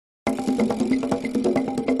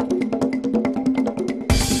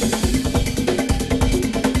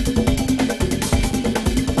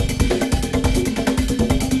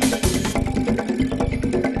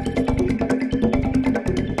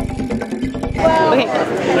Okay.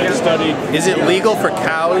 Is it legal for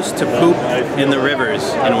cows to poop in the rivers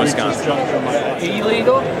in Wisconsin?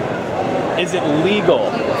 Illegal? Is it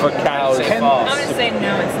legal for cows? I'm going to say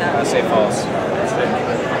no, it's not. I'd say false.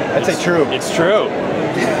 I'd say true. It's true.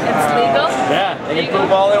 It's legal? Yeah, they can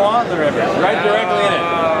poop all they want in the river. Right directly in it.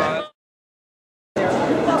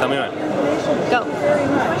 Tell me when. Go.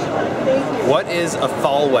 What is a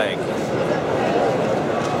thalweg?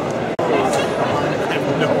 I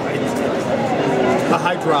have no idea. A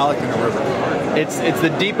hydraulic in a river. It's the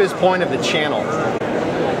deepest point of the channel.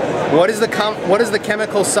 What is the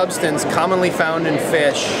chemical substance commonly found in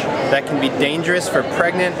fish that can be dangerous for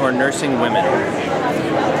pregnant or nursing women?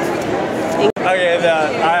 Okay,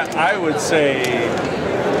 I would say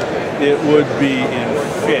it would be in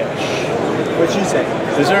fish. What'd you say?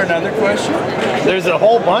 Is there another question? There's a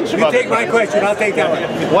whole bunch of You other take my question, I'll take that one.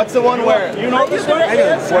 What's the one where You know this one? I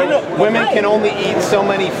know. where women can only eat so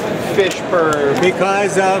many fish per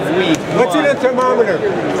Because of week? What's in a thermometer?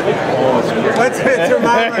 What's in a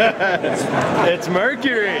thermometer? It's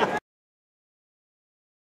mercury.